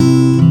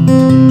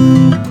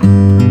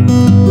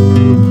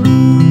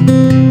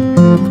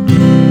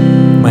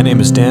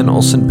Dan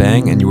Olson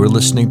Bang, and you are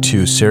listening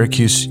to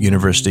Syracuse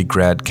University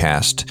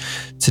Gradcast.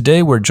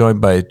 Today, we're joined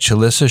by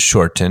Chalissa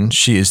Shorten.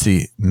 She is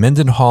the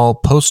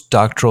Mendenhall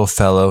Postdoctoral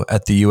Fellow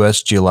at the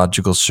U.S.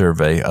 Geological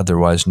Survey,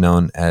 otherwise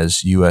known as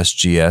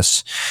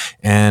USGS.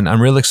 And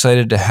I'm really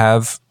excited to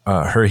have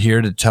her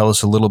here to tell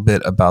us a little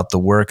bit about the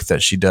work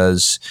that she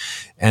does.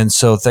 And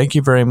so thank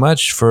you very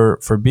much for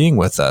being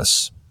with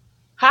us.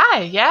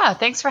 Hi, yeah,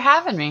 thanks for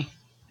having me.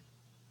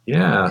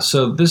 Yeah,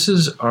 so this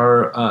is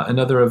our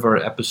another of our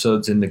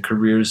episodes in the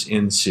Careers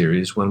In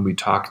series when we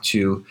talk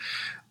to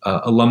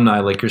alumni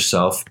like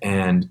yourself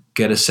and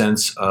get a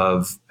sense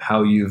of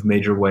how you've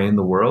made your way in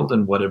the world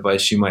and what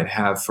advice you might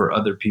have for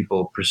other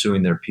people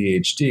pursuing their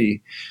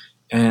PhD.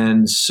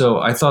 And so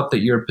I thought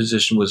that your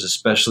position was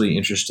especially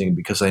interesting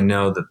because I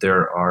know that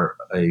there are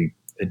a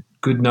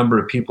good number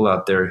of people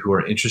out there who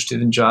are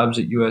interested in jobs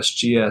at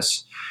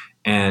USGS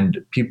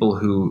and people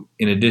who,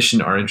 in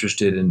addition, are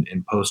interested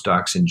in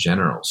postdocs in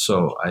general.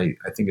 So I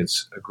think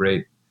it's a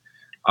great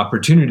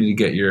opportunity to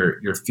get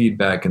your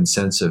feedback and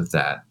sense of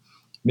that.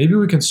 Maybe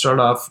we can start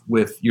off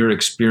with your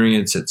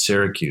experience at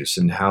Syracuse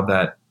and how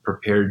that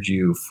prepared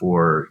you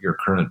for your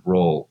current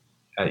role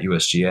at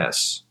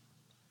USGS.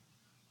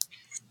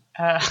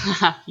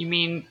 You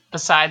mean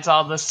besides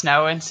all the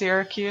snow in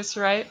Syracuse,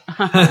 right?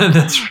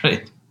 That's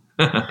right.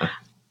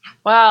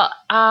 Well,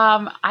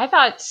 I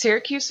thought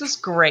Syracuse was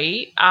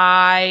great.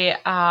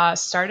 I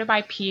started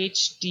my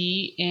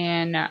PhD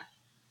in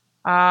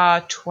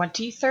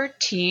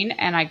 2013,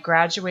 and I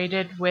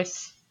graduated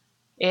with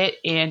it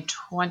in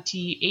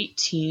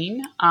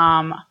 2018.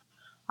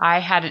 I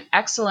had an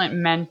excellent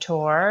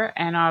mentor,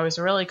 and I was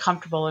really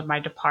comfortable in my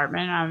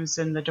department. I was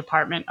in the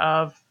Department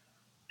of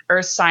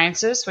Earth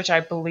Sciences, which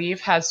I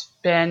believe has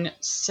been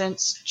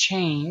since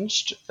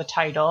changed the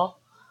title.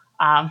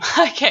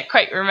 I can't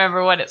quite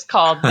remember what it's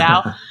called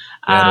now. Yeah,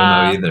 I don't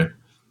know Uh, either.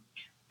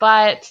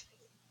 but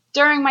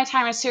during my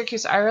time at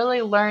Syracuse, I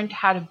really learned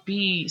how to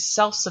be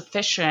self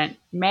sufficient,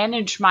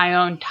 manage my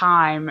own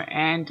time,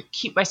 and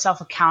keep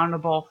myself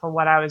accountable for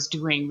what I was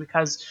doing.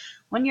 Because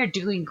when you're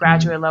doing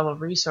graduate level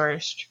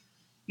research,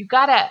 you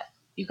gotta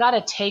you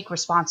gotta take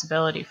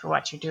responsibility for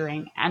what you're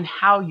doing and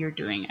how you're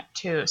doing it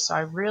too. So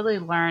I really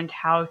learned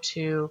how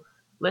to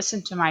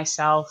listen to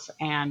myself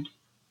and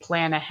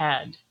plan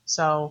ahead.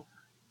 So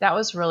that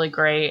was really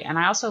great. And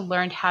I also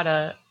learned how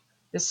to,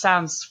 this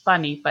sounds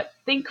funny, but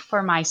think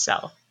for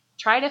myself.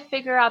 Try to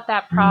figure out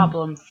that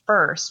problem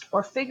first,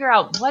 or figure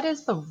out what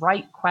is the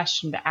right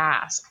question to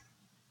ask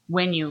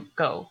when you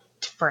go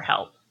for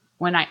help,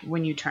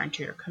 when you turn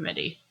to your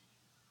committee.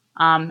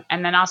 And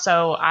then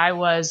also, I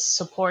was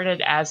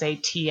supported as a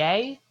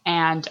TA,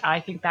 and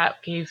I think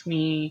that gave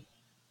me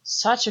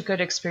such a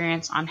good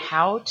experience on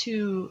how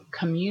to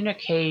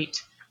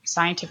communicate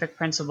scientific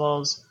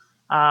principles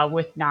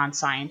with non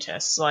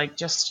scientists, like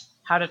just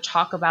how to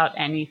talk about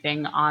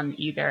anything on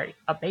either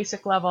a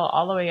basic level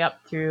all the way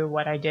up through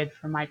what I did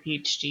for my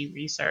PhD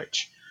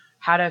research,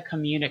 how to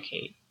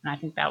communicate. And I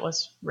think that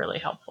was really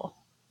helpful.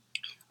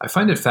 I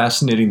find it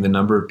fascinating the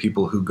number of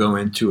people who go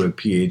into a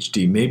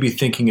PhD, maybe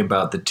thinking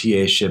about the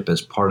TA-ship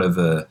as part of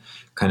a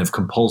kind of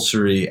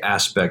compulsory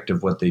aspect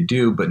of what they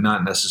do, but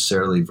not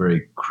necessarily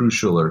very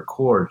crucial or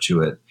core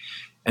to it.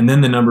 And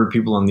then the number of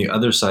people on the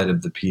other side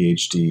of the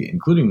PhD,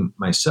 including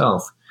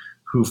myself,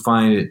 who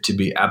find it to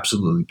be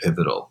absolutely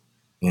pivotal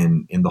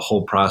in the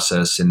whole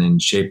process and in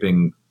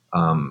shaping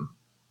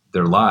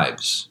their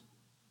lives.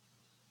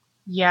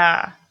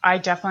 Yeah, I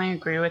definitely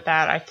agree with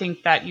that. I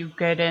think that you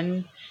get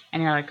in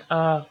and you're like,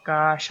 oh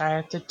gosh, I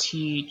have to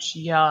teach,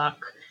 yuck.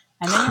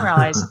 And then you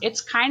realize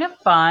it's kind of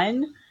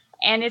fun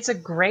and it's a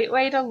great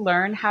way to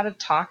learn how to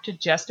talk to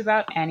just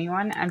about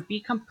anyone and be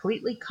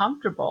completely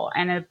comfortable.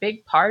 And a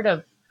big part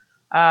of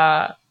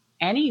uh,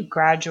 any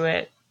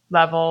graduate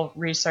level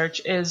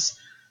research is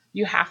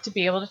you have to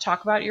be able to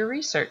talk about your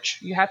research.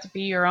 You have to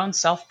be your own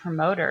self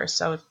promoter.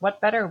 So, what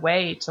better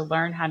way to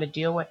learn how to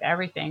deal with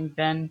everything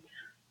than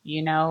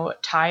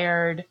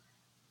tired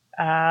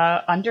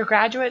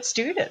undergraduate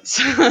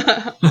students?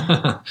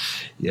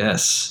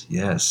 Yes,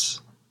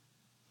 yes.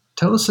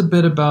 Tell us a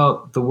bit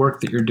about the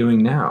work that you're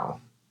doing now.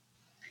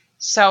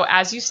 So,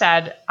 as you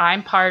said,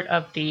 I'm part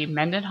of the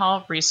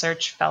Mendenhall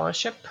Research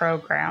Fellowship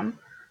Program,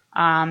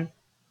 um,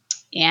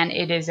 and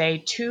it is a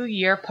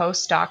 2-year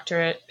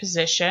postdoctorate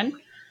position.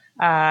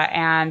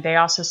 And they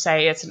also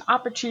say it's an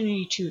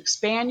opportunity to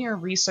expand your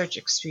research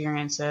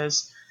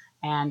experiences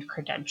and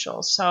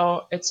credentials.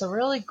 So, it's a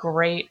really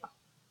great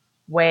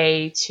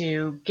way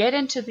to get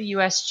into the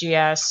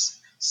USGS,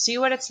 see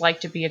what it's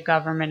like to be a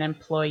government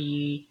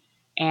employee,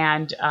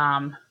 and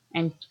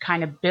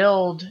kind of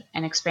build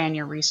and expand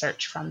your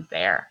research from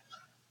there.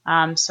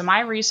 So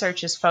my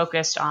research is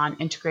focused on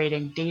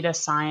integrating data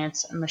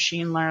science and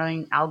machine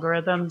learning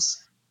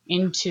algorithms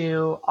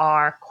into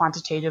our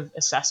quantitative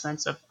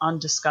assessments of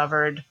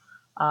undiscovered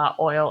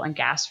oil and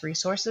gas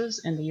resources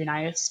in the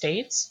United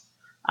States.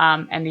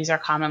 And these are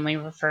commonly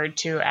referred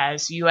to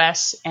as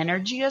U.S.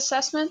 energy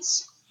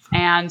assessments.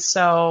 And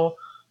so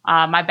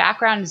My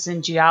background is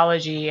in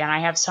geology, and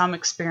I have some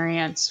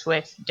experience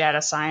with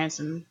data science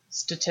and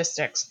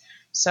statistics.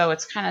 So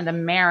it's kind of the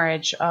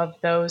marriage of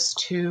those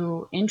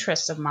two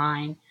interests of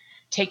mine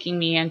taking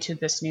me into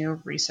this new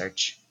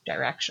research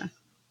direction.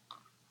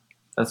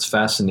 That's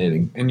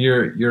fascinating. And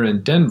you're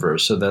in Denver,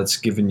 so that's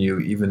given you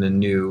even a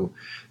new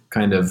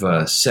kind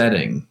of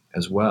setting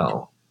as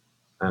well,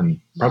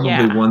 and probably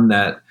Yeah. one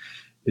that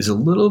is a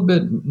little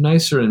bit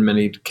nicer in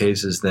many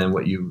cases than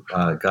what you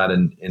got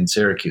in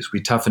Syracuse.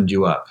 We toughened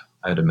you up,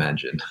 I'd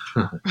imagine.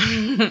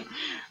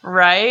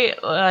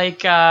 Right?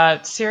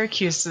 Like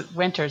Syracuse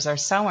winters are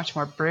so much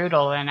more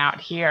brutal than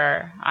out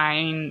here. I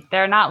mean,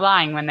 they're not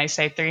lying when they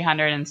say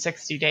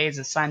 360 days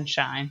of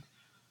sunshine.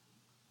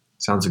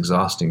 Sounds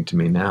exhausting to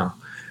me now.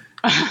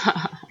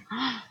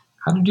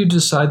 How did you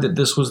decide that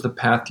this was the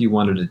path you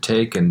wanted to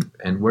take, and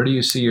where do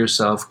you see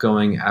yourself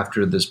going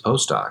after this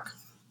postdoc?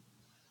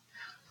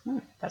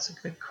 That's a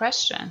good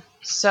question.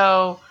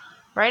 So,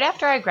 right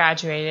after I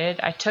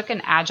graduated, I took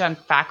an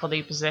adjunct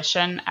faculty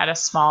position at a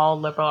small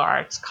liberal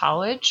arts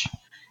college.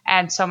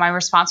 And so my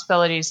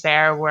responsibilities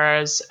there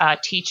was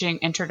teaching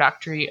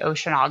introductory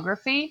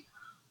oceanography.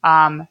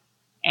 Um,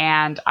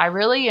 and I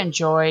really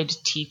enjoyed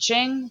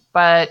teaching,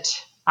 but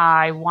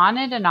I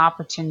wanted an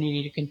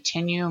opportunity to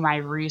continue my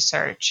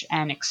research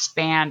and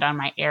expand on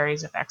my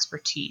areas of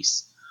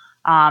expertise.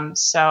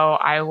 So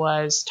I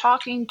was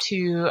talking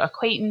to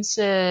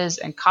acquaintances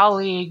and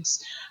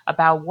colleagues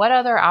about what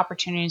other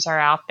opportunities are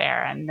out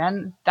there. And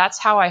then that's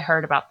how I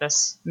heard about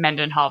this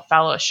Mendenhall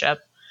Fellowship.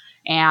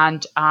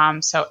 And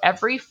so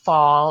every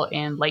fall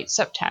in late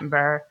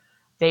September,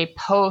 they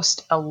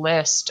post a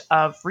list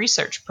of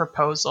research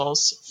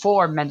proposals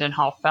for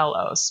Mendenhall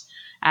Fellows.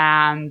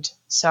 And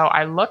so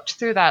I looked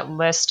through that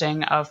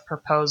listing of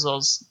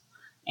proposals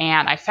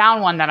and I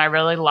found one that I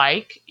really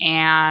like,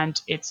 and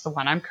it's the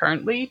one I'm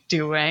currently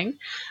doing.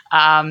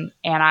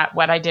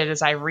 What I did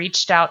is I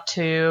reached out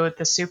to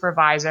the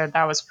supervisor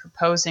that was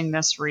proposing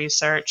this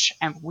research,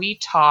 and we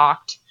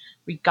talked.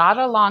 We got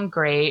along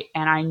great,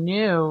 and I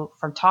knew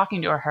from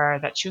talking to her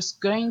that she was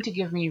going to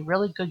give me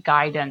really good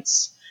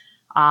guidance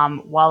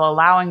while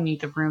allowing me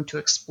the room to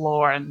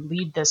explore and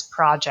lead this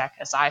project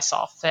as I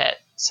saw fit.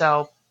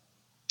 So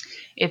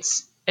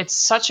it's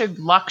such a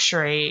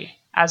luxury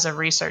as a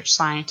research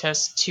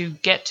scientist to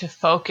get to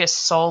focus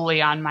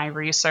solely on my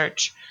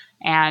research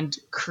and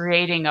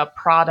creating a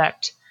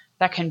product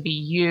that can be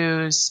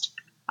used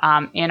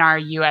in our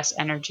U.S.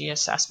 energy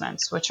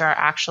assessments, which are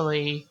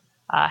actually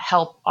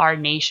help our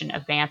nation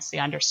advance the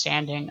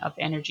understanding of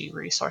energy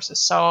resources.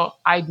 So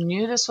I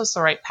knew this was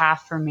the right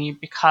path for me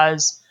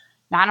because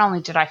not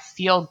only did I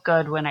feel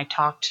good when I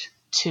talked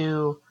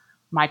to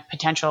my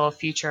potential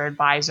future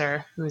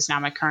advisor, who is now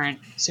my current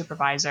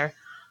supervisor,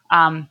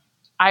 um,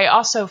 I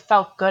also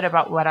felt good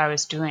about what I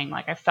was doing.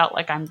 Like I felt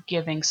like I'm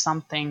giving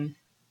something,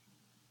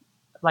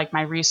 like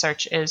my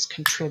research is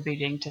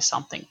contributing to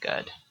something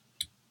good.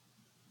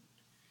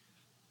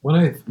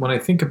 When I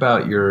think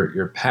about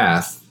your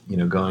path,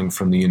 going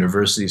from the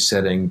university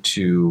setting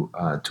to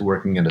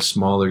working at a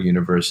smaller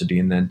university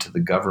and then to the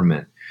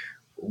government,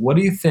 what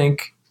do you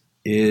think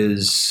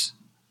is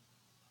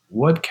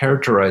what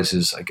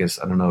characterizes? I guess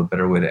I don't know a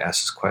better way to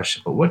ask this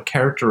question, but what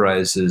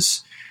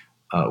characterizes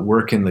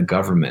work in the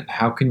government?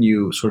 How can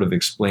you sort of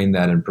explain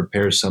that and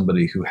prepare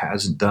somebody who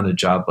hasn't done a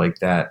job like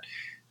that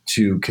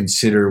to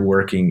consider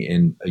working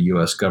in a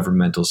U.S.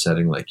 governmental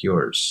setting like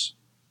yours?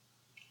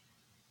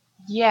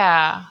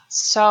 Yeah,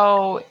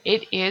 so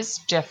it is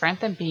different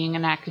than being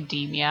in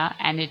academia,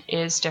 and it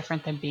is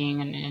different than being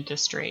in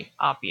industry,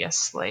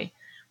 obviously.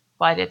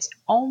 But it's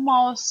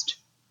almost,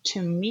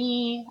 to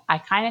me, I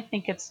kind of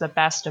think it's the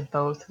best of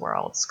both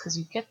worlds because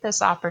you get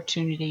this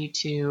opportunity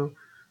to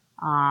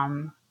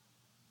um,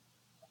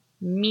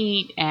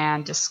 meet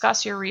and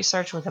discuss your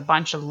research with a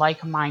bunch of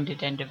like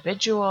minded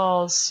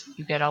individuals.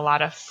 You get a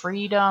lot of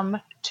freedom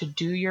to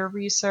do your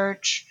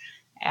research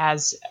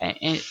as,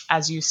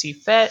 as you see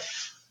fit.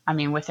 I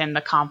mean, within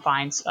the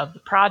confines of the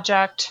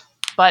project,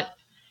 but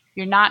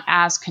you're not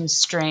as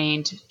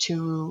constrained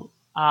to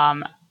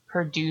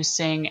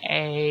producing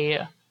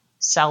a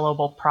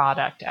sellable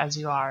product as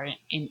you are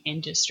in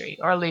industry,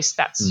 or at least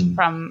that's Mm.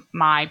 from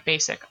my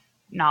basic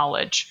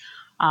knowledge.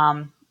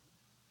 Um,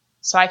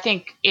 so I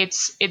think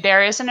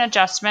there is an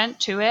adjustment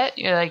to it.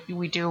 Like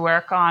we do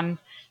work on,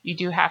 you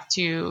do have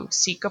to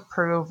seek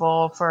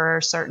approval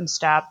for certain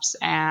steps,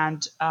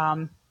 and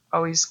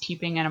always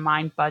keeping in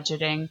mind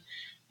budgeting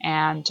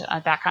and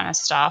that kind of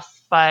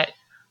stuff. But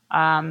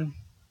um,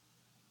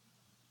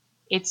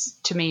 it's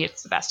to me,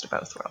 it's the best of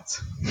both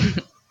worlds.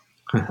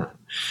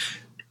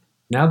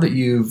 Now that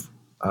you've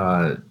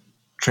uh,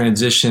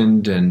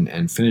 transitioned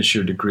and finished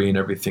your degree and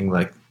everything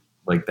like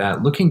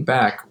that, looking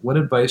back, what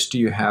advice do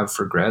you have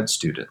for grad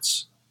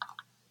students?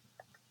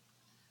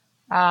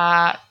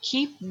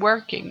 Keep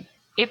working.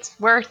 It's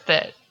worth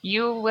it.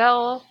 You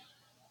will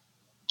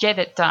get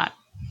it done.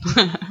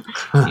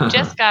 You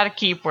just got to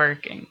keep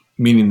working.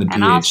 Meaning the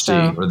And PhD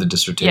also, or the yeah,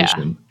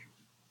 dissertation.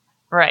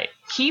 right.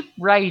 Keep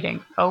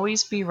writing.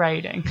 Always be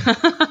writing.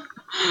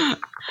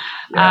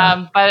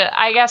 Yeah. But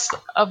I guess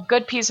a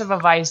good piece of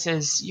advice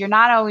is you're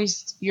not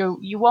always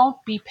you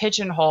won't be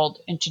pigeonholed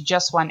into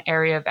just one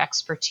area of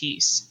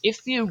expertise.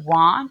 If you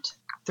want,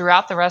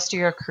 throughout the rest of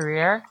your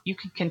career, you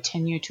can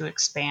continue to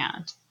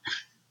expand.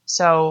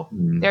 So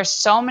Mm. there's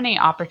so many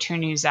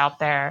opportunities out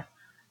there.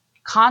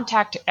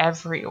 Contact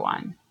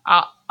everyone.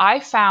 I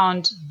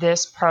found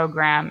this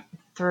program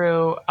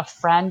through a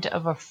friend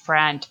of a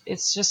friend.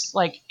 It's just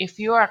like if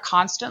you are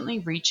constantly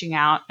reaching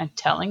out and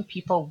telling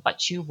people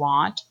what you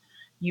want,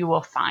 you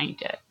will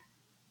find it.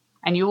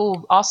 And you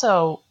will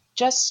also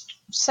just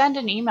send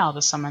an email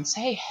to someone,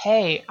 say,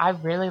 hey, I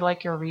really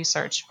like your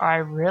research, or I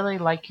really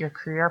like your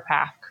career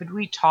path. Could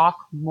we talk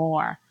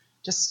more?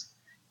 Just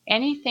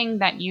anything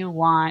that you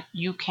want,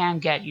 you can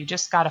get. You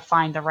just got to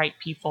find the right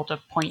people to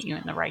point you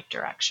in the right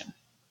direction.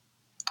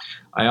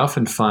 I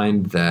often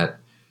find that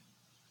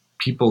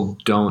people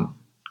don't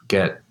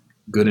get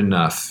good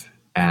enough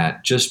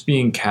at just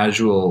being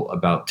casual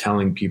about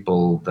telling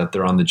people that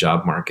they're on the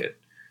job market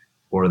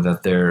or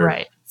that they're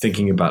Right.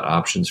 thinking about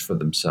options for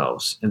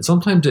themselves. And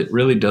sometimes it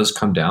really does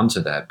come down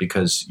to that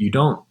because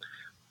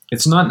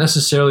it's not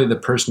necessarily the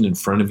person in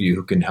front of you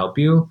who can help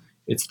you,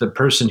 it's the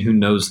person who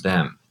knows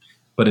them.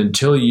 But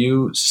until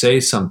you say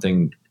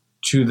something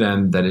to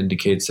them that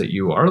indicates that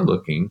you are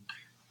looking,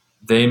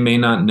 they may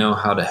not know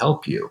how to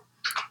help you.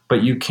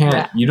 But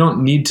Yeah. you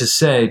don't need to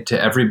say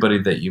to everybody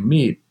that you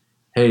meet,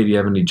 hey, do you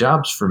have any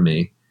jobs for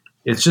me?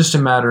 It's just a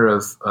matter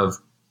of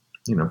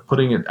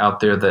putting it out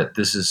there that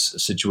this is a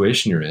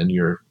situation you're in.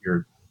 You're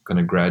going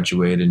to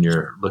graduate and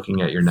you're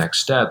looking at your next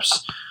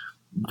steps.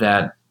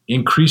 That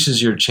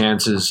increases your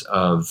chances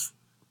of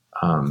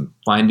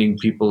finding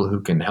people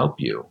who can help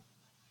you.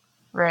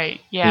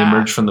 Right. They Yeah.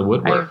 emerge from the I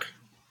woodwork.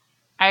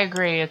 I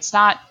agree. It's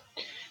not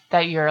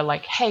that you're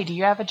like, hey, do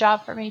you have a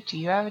job for me? Do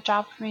you have a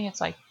job for me? It's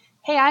like,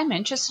 hey, I'm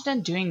interested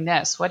in doing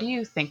this. What do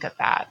you think of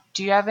that?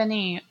 Do you have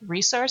any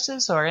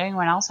resources or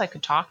anyone else I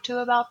could talk to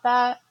about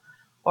that?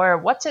 Or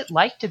what's it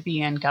like to be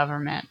in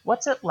government?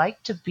 What's it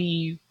like to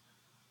be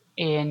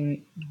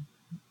in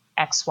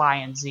X, Y,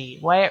 and Z?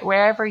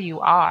 Wherever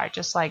you are,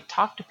 just like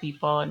talk to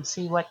people and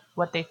see what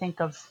they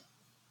think of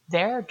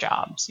their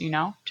jobs,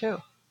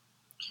 too.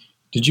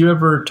 Did you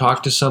ever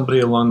talk to somebody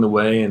along the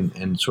way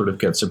and sort of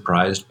get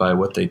surprised by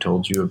what they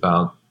told you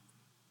about,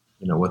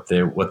 what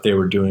they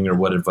were doing or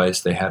what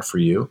advice they had for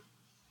you?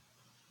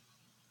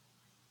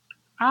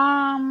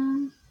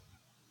 Um,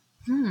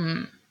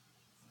 hmm.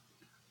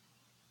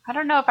 I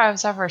don't know if I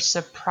was ever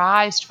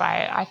surprised by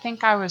it. I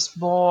think I was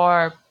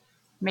more,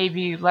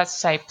 maybe, let's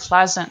say,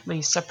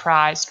 pleasantly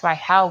surprised by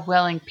how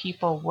willing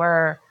people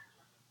were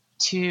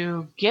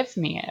to give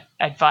me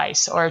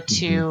advice or Mm-hmm.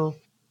 to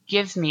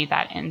give me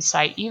that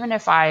insight, even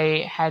if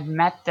I had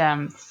met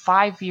them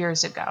 5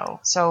 years ago.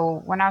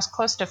 So when I was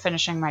close to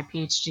finishing my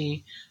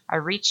PhD, I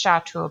reached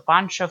out to a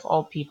bunch of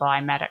old people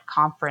I met at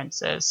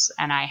conferences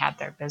and I had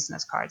their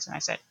business cards. And I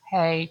said,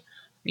 hey,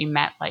 we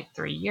met like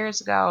 3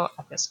 years ago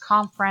at this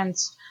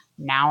conference.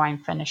 Now I'm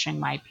finishing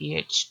my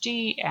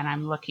PhD and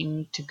I'm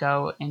looking to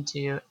go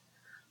into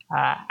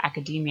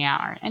academia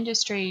or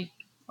industry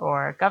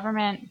or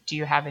government. Do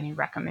you have any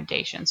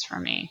recommendations for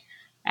me?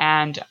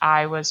 And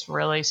I was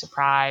really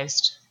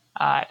surprised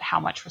at how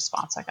much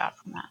response I got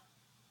from that.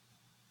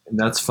 And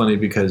that's funny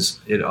because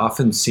it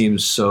often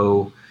seems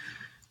so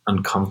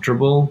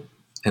uncomfortable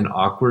and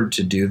awkward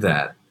to do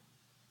that.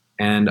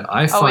 And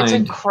I Oh, it's find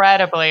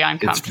incredibly it's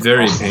uncomfortable.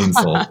 very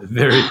painful,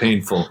 very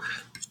painful.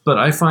 But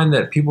I find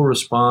that people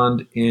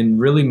respond in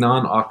really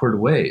non awkward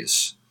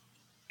ways.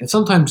 And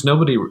sometimes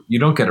you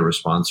don't get a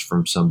response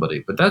from somebody,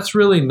 but that's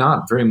really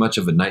not very much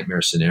of a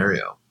nightmare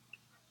scenario.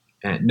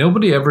 And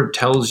nobody ever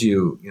tells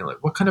you,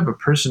 like, what kind of a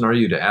person are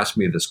you to ask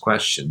me this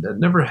question? That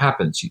never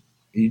happens.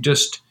 You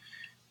just,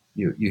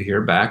 you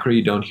hear back or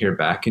you don't hear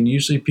back. And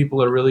usually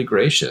people are really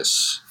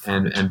gracious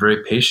and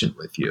very patient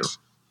with you.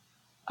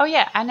 Oh,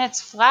 yeah. And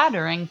it's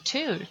flattering,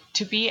 too,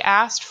 to be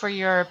asked for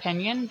your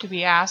opinion, to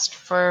be asked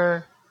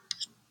for,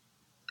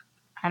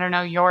 I don't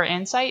know, your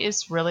insight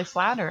is really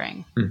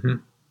flattering. Mm-hmm.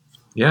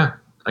 Yeah,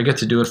 I get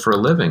to do it for a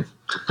living.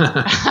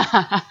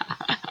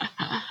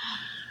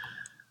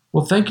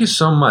 Well, thank you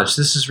so much.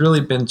 This has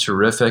really been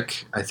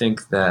terrific. I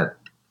think that,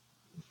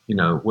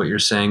 what you're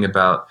saying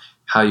about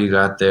how you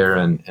got there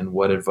and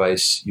what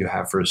advice you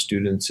have for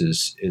students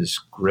is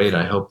great.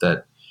 I hope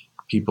that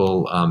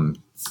people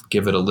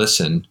give it a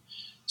listen.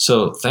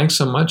 So thanks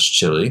so much,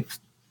 Chili.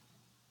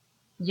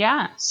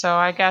 Yeah. So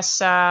I guess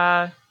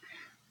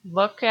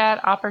look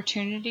at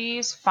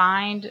opportunities,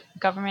 find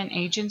government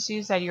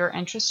agencies that you're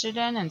interested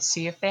in, and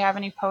see if they have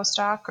any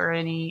postdoc or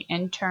any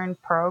intern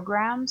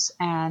programs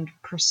and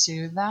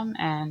pursue them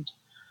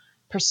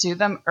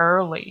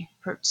early.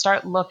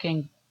 Start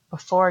looking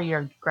before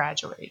you're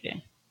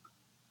graduating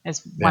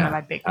is one of Yeah,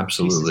 my big pieces of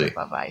absolutely.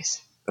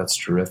 advice. That's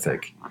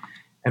terrific.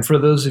 And for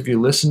those of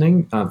you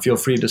listening, feel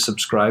free to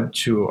subscribe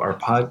to our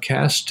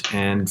podcast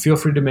and feel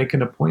free to make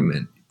an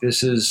appointment.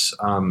 This is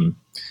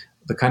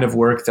the kind of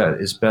work that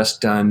is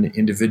best done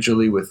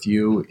individually with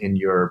you in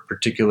your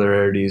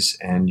particularities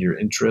and your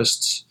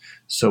interests.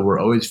 So we're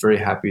always very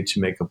happy to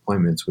make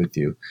appointments with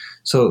you.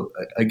 So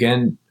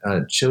again,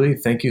 Chili,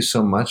 thank you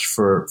so much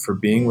for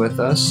being with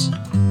us.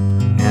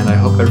 And I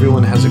hope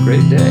everyone has a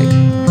great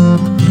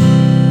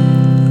day.